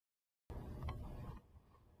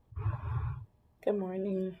Good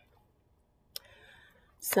morning.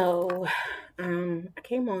 So, I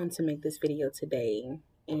came on to make this video today,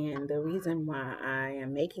 and the reason why I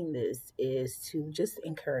am making this is to just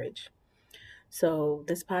encourage. So,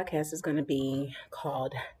 this podcast is going to be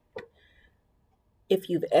called If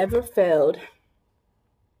You've Ever Failed,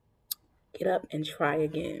 Get Up and Try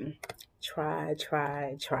Again. Try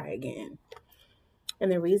again.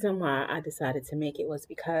 And the reason why I decided to make it was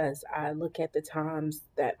because I look at the times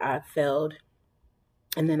that I failed,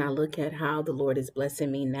 and then I look at how the Lord is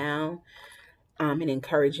blessing me now and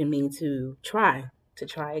encouraging me to try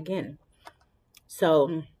again.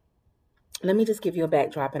 So let me just give you a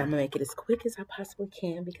backdrop, and I'm gonna make it as quick as I possibly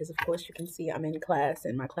can because, of course, you can see I'm in class,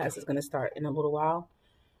 and my class is gonna start in a little while.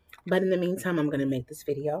 But in the meantime, I'm gonna make this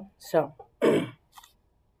video. So a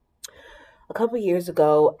couple years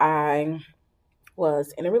ago, I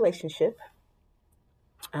was in a relationship,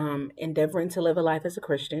 endeavoring to live a life as a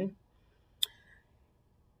Christian,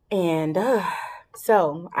 and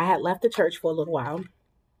so I had left the church for a little while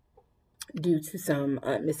due to some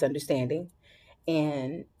misunderstanding,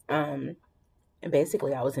 and and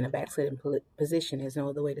basically, I was in a backslidden position. There's no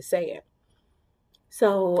other way to say it.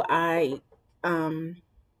 So um,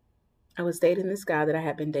 I was dating this guy that I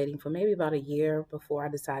had been dating for maybe about a year before I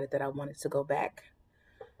decided that I wanted to go back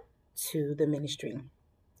to the ministry,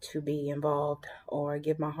 to be involved or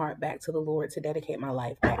give my heart back to the Lord, to dedicate my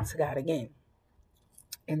life back to God again.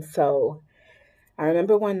 And so I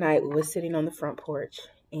remember one night we were sitting on the front porch,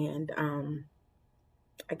 and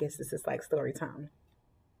I guess this is like story time.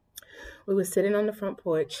 We were sitting on the front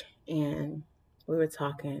porch, and we were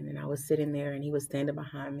talking, and I was sitting there, and he was standing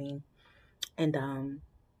behind me. And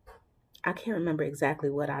I can't remember exactly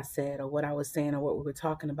what I said or what I was saying or what we were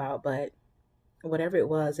talking about, but whatever it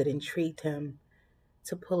was, it intrigued him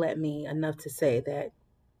to pull at me enough to say that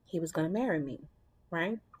he was going to marry me,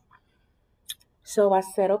 right? So I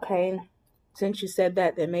said, okay, since you said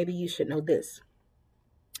that, then maybe you should know this.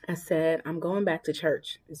 I said, I'm going back to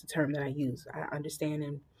church, is a term that I use. I understand,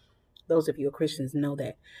 and those of you who are Christians know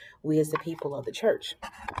that we as the people of the church.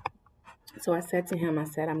 So I said to him, I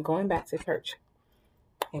said, I'm going back to church.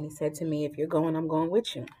 And he said to me, if you're going, I'm going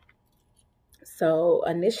with you. So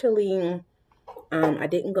initially, I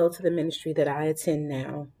didn't go to the ministry that I attend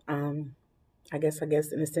now. I guess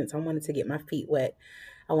in a sense, I wanted to get my feet wet.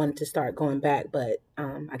 I wanted to start going back, but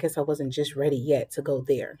I guess I wasn't just ready yet to go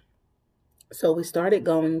there. So we started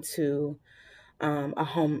going to a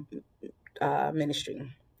home ministry.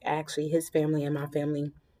 Actually, his family and my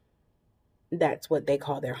family, that's what they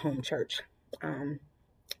call their home church. Um,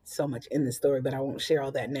 so much in the story, but I won't share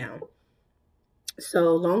all that now.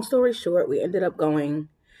 So, long story short, we ended up going,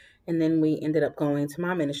 and then we ended up going to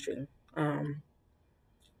my ministry. Um,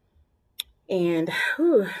 and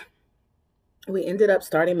whew, we ended up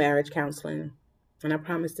starting marriage counseling. And I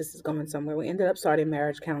promise this is going somewhere. We ended up starting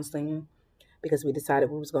marriage counseling because we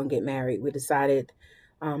decided we was going to get married. We decided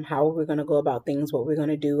how we were going to go about things, what we are going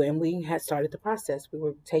to do, and we had started the process. We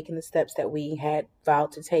were taking the steps that we had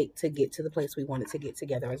vowed to take to get to the place we wanted to get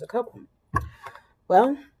together as a couple.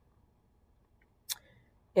 Well,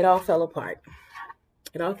 it all fell apart.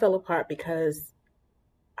 It all fell apart because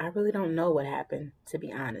I really don't know what happened, to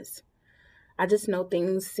be honest. I just know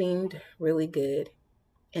things seemed really good.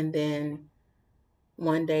 And then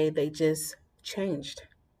one day they just changed.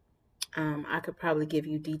 I could probably give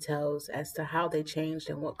you details as to how they changed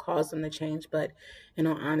and what caused them to change, but in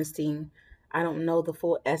all honesty, I don't know the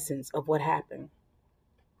full essence of what happened.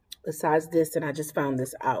 Besides this, and I just found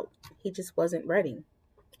this out, he just wasn't ready.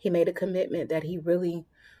 He made a commitment that he really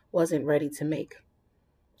wasn't ready to make.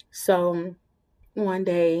 So one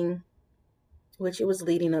day, which it was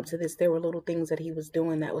leading up to this, there were little things that he was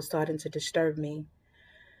doing that was starting to disturb me.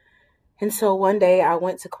 And so one day I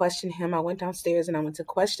went to question him. I went downstairs and I went to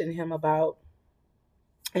question him about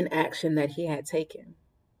an action that he had taken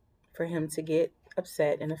for him to get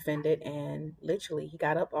upset and offended. And literally, he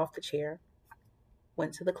got up off the chair,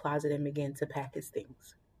 went to the closet, and began to pack his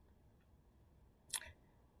things.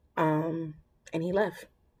 Um, and he left.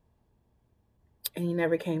 And he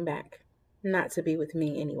never came back. Not to be with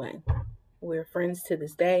me anyway. We're friends to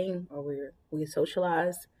this day, or we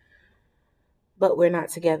socialize, but we're not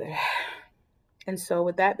together. And so,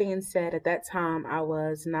 with that being said, at that time, I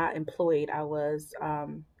was not employed. I was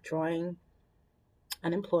drawing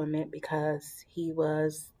unemployment because he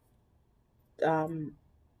was um,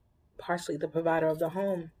 partially the provider of the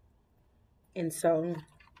home. And so,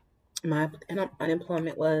 my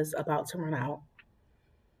unemployment was about to run out.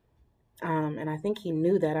 And I think he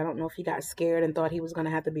knew that. I don't know if he got scared and thought he was going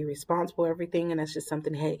to have to be responsible for everything. And that's just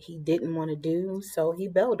something he didn't want to do. So, he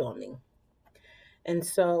bailed on me. And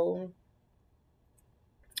so,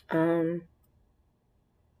 Um,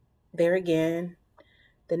 there again,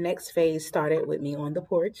 the next phase started with me on the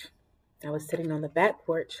porch. I was sitting on the back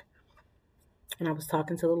porch and I was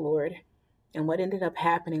talking to the Lord. And what ended up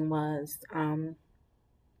happening was I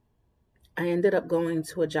ended up going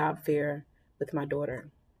to a job fair with my daughter.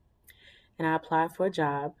 And I applied for a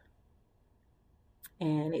job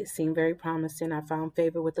and it seemed very promising. I found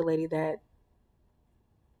favor with the lady that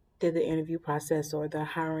did the interview process or the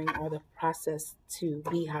hiring or the process to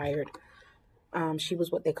be hired. She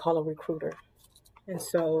was what they call a recruiter. And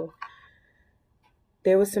so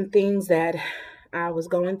there was some things that I was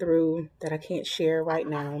going through that I can't share right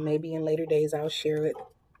now. Maybe in later days I'll share it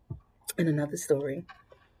in another story.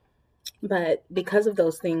 But because of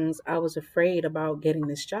those things, I was afraid about getting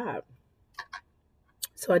this job.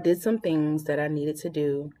 So I did some things that I needed to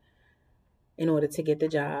do in order to get the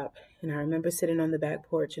job. And I remember sitting on the back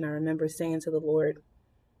porch and I remember saying to the Lord,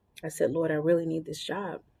 I said, Lord, I really need this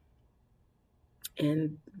job.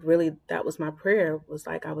 And really, that was my prayer, was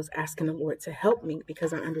like I was asking the Lord to help me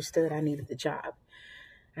because I understood I needed the job.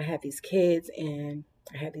 I had these kids and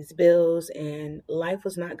I had these bills, and life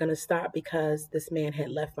was not going to stop because this man had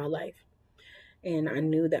left my life. And I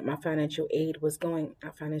knew that my financial aid was going,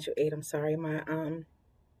 not financial aid, I'm sorry, my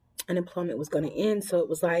unemployment was going to end. So it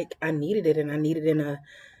was like I needed it, and I needed it in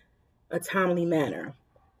a timely manner.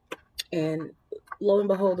 And lo and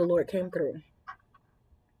behold, the Lord came through.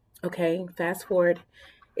 Okay, fast forward,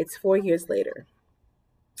 it's 4 years later,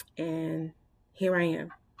 and here I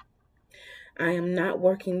am. I am not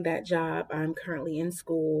working that job. I'm currently in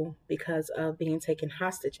school because of being taken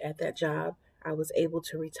hostage at that job. I was able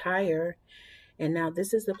to retire, and now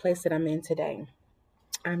this is the place that I'm in today.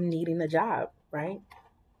 I'm needing a job, right?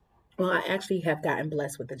 Well, I actually have gotten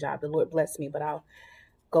blessed with the job. The Lord blessed me, but I'll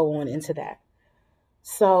go on into that.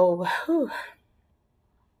 So,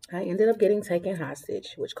 I ended up getting taken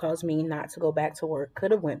hostage, which caused me not to go back to work.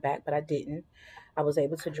 Could have went back, but I didn't. I was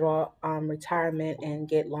able to draw retirement and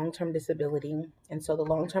get long-term disability, and so the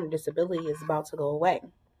long-term disability is about to go away.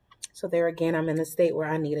 So there again, I'm in a state where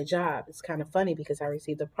I need a job. It's kind of funny because I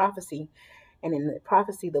received a prophecy, and in the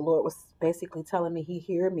prophecy, the Lord was basically telling me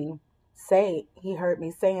He heard me saying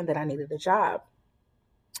that I needed a job.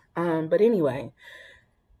 But anyway,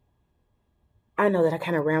 I know that I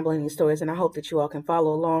kind of ramble in these stories, and I hope that you all can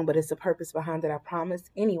follow along. But it's the purpose behind it, I promise.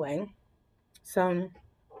 Anyway, so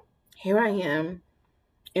here I am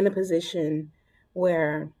in a position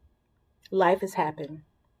where life has happened,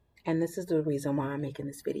 and this is the reason why I'm making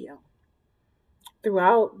this video.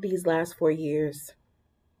 Throughout these last 4 years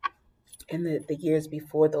and the years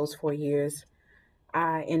before those 4 years,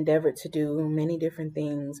 I endeavored to do many different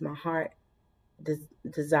things. My heart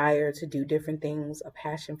desire to do different things, a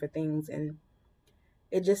passion for things, and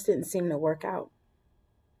it just didn't seem to work out.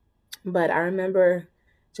 But I remember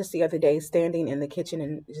just the other day standing in the kitchen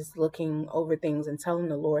and just looking over things and telling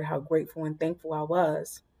the Lord how grateful and thankful I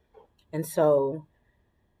was. And so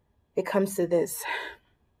it comes to this.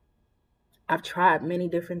 I've tried many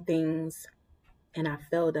different things and I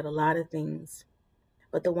failed at a lot of things.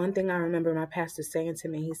 But the one thing I remember my pastor saying to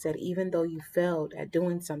me, he said, even though you failed at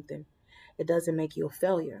doing something, it doesn't make you a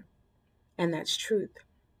failure. And that's truth.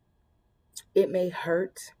 It may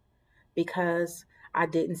hurt because I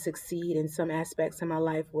didn't succeed in some aspects of my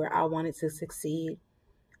life where I wanted to succeed.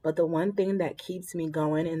 But the one thing that keeps me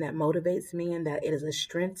going and that motivates me and that it is a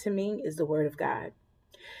strength to me is the Word of God.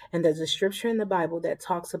 And there's a scripture in the Bible that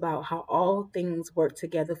talks about how all things work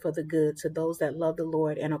together for the good to those that love the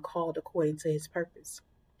Lord and are called according to His purpose.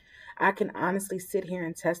 I can honestly sit here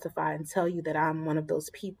and testify and tell you that I'm one of those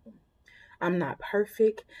people. I'm not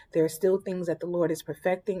perfect. There are still things that the Lord is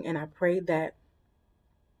perfecting, and I pray that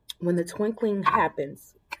when the twinkling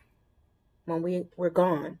happens, when we're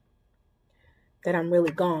gone, that I'm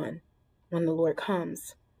really gone when the Lord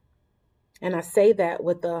comes. And I say that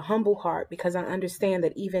with a humble heart because I understand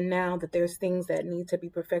that even now that there's things that need to be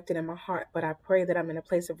perfected in my heart, but I pray that I'm in a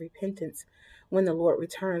place of repentance when the Lord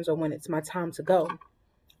returns or when it's my time to go.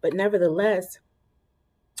 But nevertheless,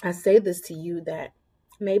 I say this to you that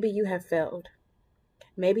maybe you have failed.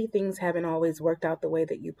 Maybe things haven't always worked out the way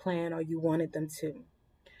that you planned or you wanted them to.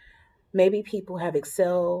 Maybe people have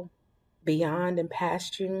excelled beyond and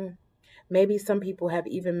past you. Maybe some people have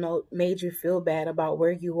even made you feel bad about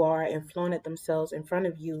where you are and flaunted themselves in front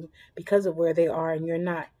of you because of where they are and you're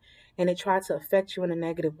not. And it tried to affect you in a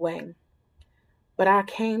negative way. But I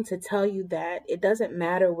came to tell you that it doesn't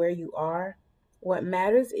matter where you are. What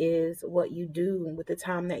matters is what you do with the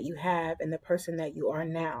time that you have and the person that you are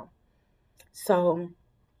now. So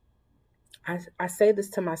I say this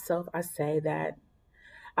to myself. I say that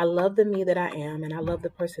I love the me that I am and I love the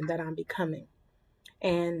person that I'm becoming.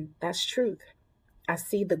 And that's truth. I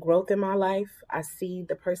see the growth in my life. I see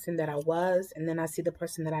the person that I was, and then I see the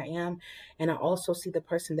person that I am. And I also see the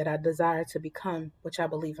person that I desire to become, which I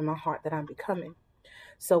believe in my heart that I'm becoming.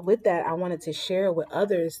 So, with that, I wanted to share with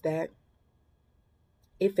others that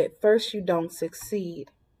if at first you don't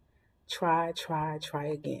succeed, try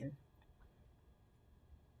again.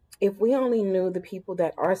 If we only knew the people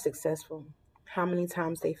that are successful, how many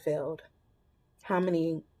times they failed, how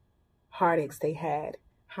many heartaches they had,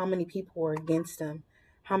 how many people were against them,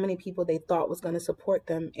 how many people they thought was going to support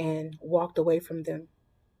them and walked away from them,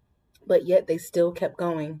 but yet they still kept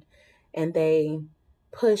going and they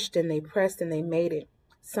pushed and they pressed and they made it.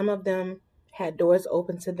 Some of them had doors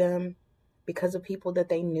open to them because of people that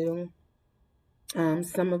they knew.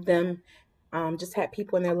 Some of them just had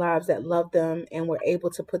people in their lives that loved them and were able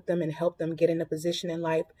to put them and help them get in a position in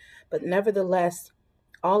life. But nevertheless,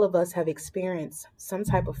 all of us have experienced some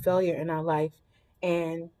type of failure in our life.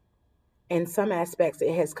 And in some aspects,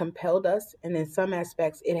 it has compelled us. And in some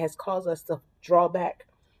aspects, it has caused us to draw back.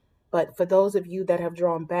 But for those of you that have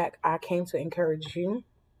drawn back, I came to encourage you.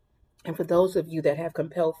 And for those of you that have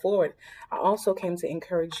compelled forward, I also came to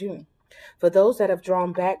encourage you. For those that have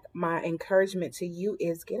drawn back, my encouragement to you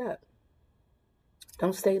is get up.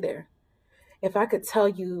 Don't stay there. If I could tell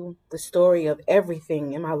you the story of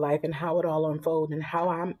everything in my life and how it all unfolded and how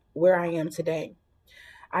I'm where I am today.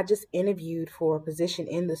 I just interviewed for a position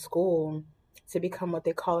in the school to become what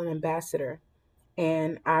they call an ambassador.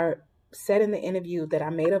 And I said in the interview that I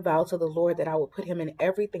made a vow to the Lord that I would put him in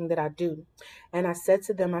everything that I do. And I said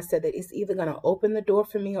to them, I said that it's either going to open the door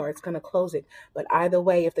for me or it's going to close it. But either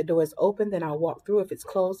way, if the door is open, then I'll walk through. If it's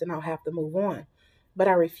closed, then I'll have to move on. But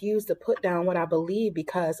I refuse to put down what I believe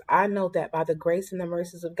because I know that by the grace and the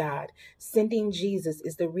mercies of God, sending Jesus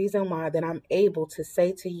is the reason why that I'm able to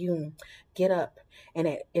say to you, get up. And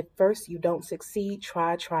at first you don't succeed,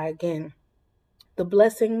 try again. The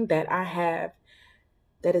blessing that I have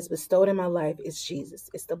that is bestowed in my life is Jesus.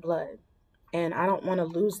 It's the blood. And I don't want to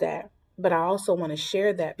lose that. But I also want to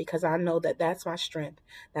share that because I know that that's my strength.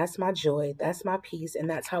 That's my joy. That's my peace. And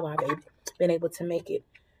that's how I've been able to make it.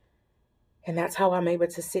 And that's how I'm able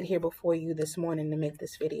to sit here before you this morning to make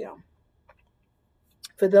this video.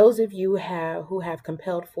 For those of you who have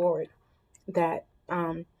compelled forward, that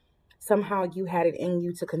somehow you had it in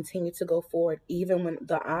you to continue to go forward, even when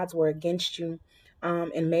the odds were against you.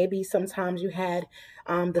 And maybe sometimes you had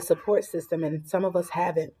the support system, and some of us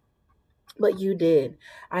haven't, but you did.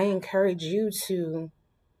 I encourage you to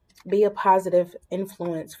be a positive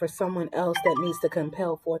influence for someone else that needs to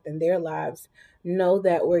compel forth in their lives. Know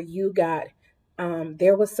that where you got,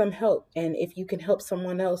 there was some help. And if you can help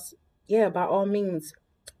someone else, yeah, by all means,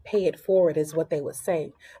 pay it forward is what they would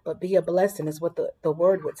say. But be a blessing is what the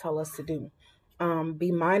word would tell us to do.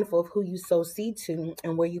 Be mindful of who you sow seed to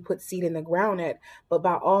and where you put seed in the ground at. But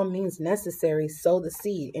by all means necessary, sow the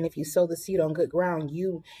seed. And if you sow the seed on good ground,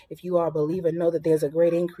 if you are a believer, know that there's a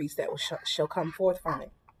great increase that shall come forth from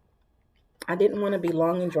it. I didn't want to be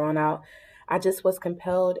long and drawn out. I just was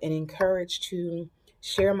compelled and encouraged to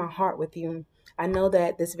share my heart with you. I know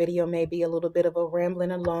that this video may be a little bit of a rambling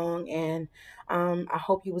along, and I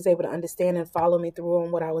hope you was able to understand and follow me through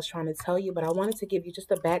on what I was trying to tell you, but I wanted to give you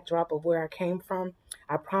just a backdrop of where I came from.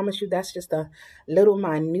 I promise you that's just a little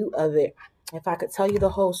minute of it. If I could tell you the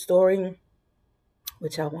whole story,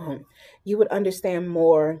 which I won't, you would understand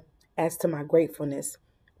more as to my gratefulness.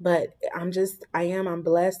 But I'm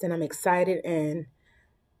blessed and I'm excited. And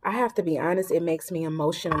I have to be honest, it makes me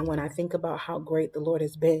emotional when I think about how great the Lord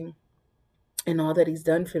has been and all that he's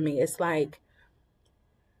done for me. It's like,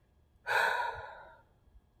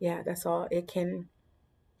 yeah, that's all.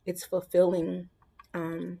 It's fulfilling.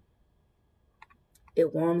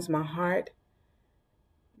 It warms my heart.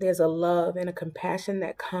 There's a love and a compassion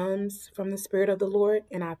that comes from the Spirit of the Lord.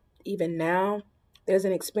 And even now, there's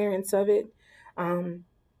an experience of it. I'm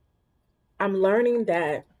learning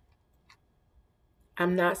that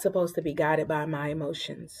I'm not supposed to be guided by my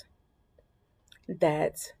emotions.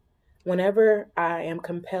 That whenever I am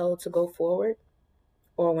compelled to go forward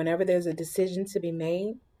or whenever there's a decision to be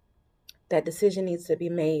made, that decision needs to be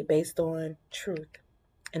made based on truth.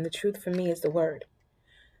 And the truth for me is the word.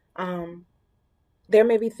 There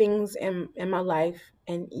may be things in my life,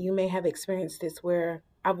 and you may have experienced this, where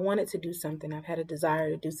I've wanted to do something. I've had a desire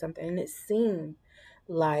to do something, and it seemed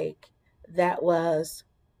like that was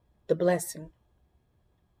the blessing.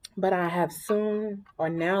 But I have soon or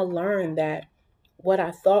now learned that what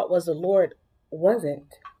I thought was the Lord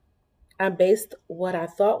wasn't. I based what I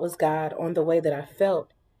thought was God on the way that I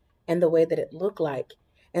felt and the way that it looked like,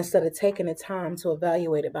 instead of taking the time to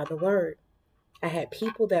evaluate it by the word. I had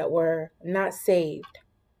people that were not saved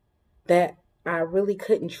that I really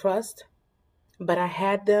couldn't trust, but I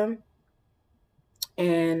had them,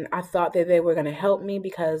 and I thought that they were going to help me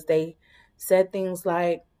because they said things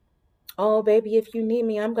like, "Oh, baby, if you need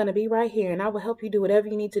me, I'm going to be right here and I will help you do whatever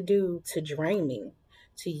you need to do," to drain me,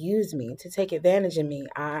 to use me, to take advantage of me.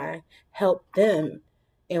 I helped them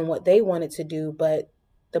in what they wanted to do, but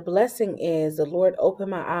the blessing is the Lord opened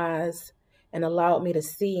my eyes and allowed me to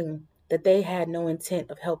see that they had no intent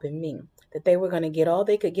of helping me, that they were going to get all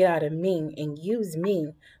they could get out of me and use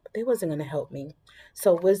me, but they wasn't going to help me.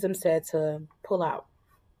 So wisdom said to pull out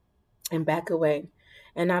and back away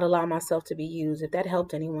and not allow myself to be used. If that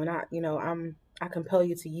helped anyone, I compel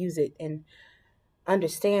you to use it and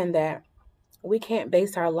understand that we can't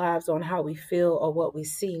base our lives on how we feel or what we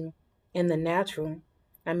see in the natural.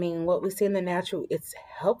 I mean, what we see in the natural, it's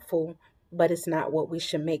helpful, but it's not what we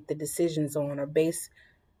should make the decisions on or base,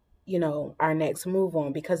 our next move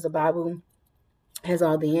on, because the Bible has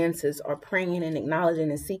all the answers, or praying and acknowledging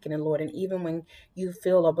and seeking the Lord. And even when you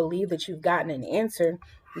feel or believe that you've gotten an answer,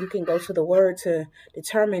 you can go to the word to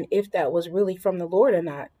determine if that was really from the Lord or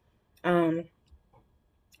not. Um,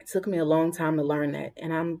 it took me a long time to learn that.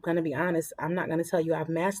 And I'm going to be honest, I'm not going to tell you I've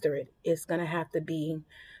mastered it. It's going to have to be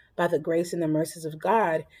by the grace and the mercies of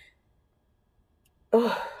God.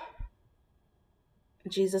 Oh,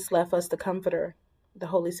 Jesus left us the comforter. The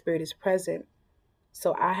Holy Spirit is present.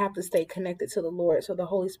 So I have to stay connected to the Lord so the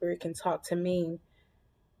Holy Spirit can talk to me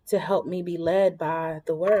to help me be led by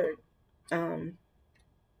the word.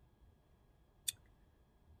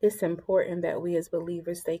 It's important that we as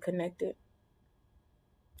believers stay connected.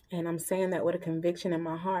 And I'm saying that with a conviction in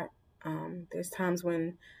my heart. There's times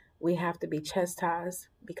when we have to be chastised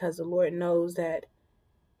because the Lord knows that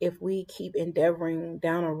if we keep endeavoring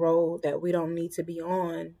down a road that we don't need to be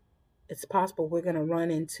on, it's possible we're going to run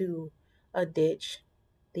into a ditch,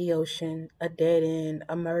 the ocean, a dead end,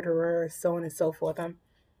 a murderer, so on and so forth.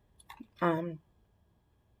 I'm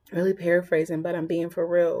really paraphrasing, but I'm being for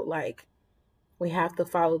real. Like, we have to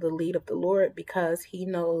follow the lead of the Lord because He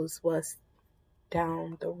knows what's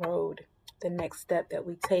down the road. The next step that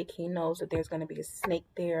we take, He knows that there's going to be a snake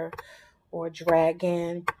there, or a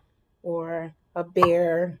dragon, or a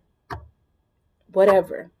bear,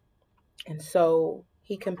 whatever. And so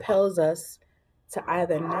He compels us to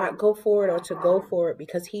either not go forward or to go forward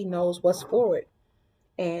because He knows what's forward.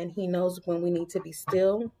 And He knows when we need to be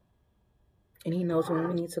still, and He knows when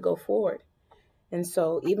we need to go forward. And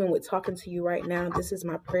so even with talking to you right now, this is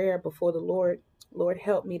my prayer before the Lord. Lord,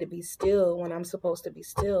 help me to be still when I'm supposed to be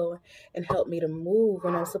still, and help me to move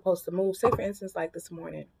when I'm supposed to move. Say, for instance, like this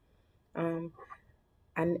morning,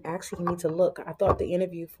 I actually need to look. I thought the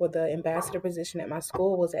interview for the ambassador position at my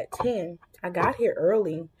school was at 10. I got here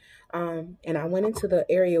early, and I went into the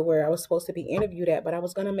area where I was supposed to be interviewed at, but I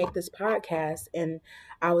was going to make this podcast, and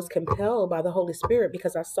I was compelled by the Holy Spirit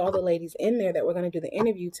because I saw the ladies in there that were going to do the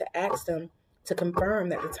interview to ask them to confirm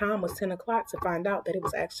that the time was 10 o'clock to find out that it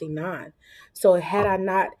was actually 9. So had I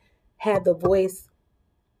not had the voice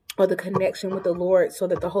or the connection with the Lord so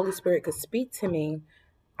that the Holy Spirit could speak to me,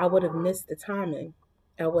 I would have missed the timing.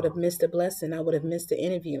 I would have missed a blessing. I would have missed the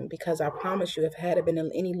interview, because I promise you, if had it been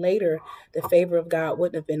any later, the favor of God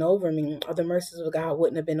wouldn't have been over me, or the mercies of God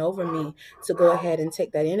wouldn't have been over me to go ahead and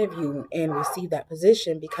take that interview and receive that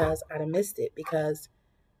position, because I'd have missed it, because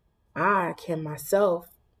I can myself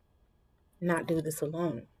not do this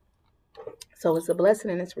alone. So it's a blessing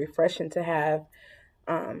and it's refreshing to have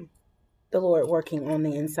the Lord working on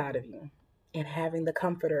the inside of you and having the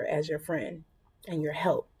Comforter as your friend and your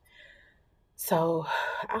help. So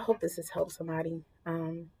I hope this has helped somebody.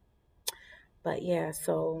 But yeah,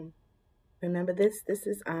 so remember this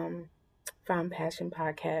is Found Passion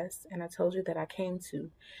Podcast, and I told you that I came to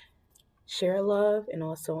share love and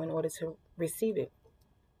also in order to receive it.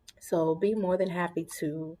 So be more than happy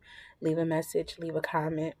to leave a message, leave a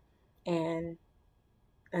comment, and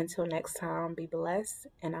until next time, be blessed.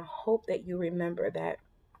 And I hope that you remember that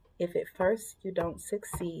if at first you don't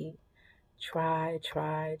succeed, try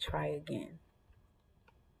again.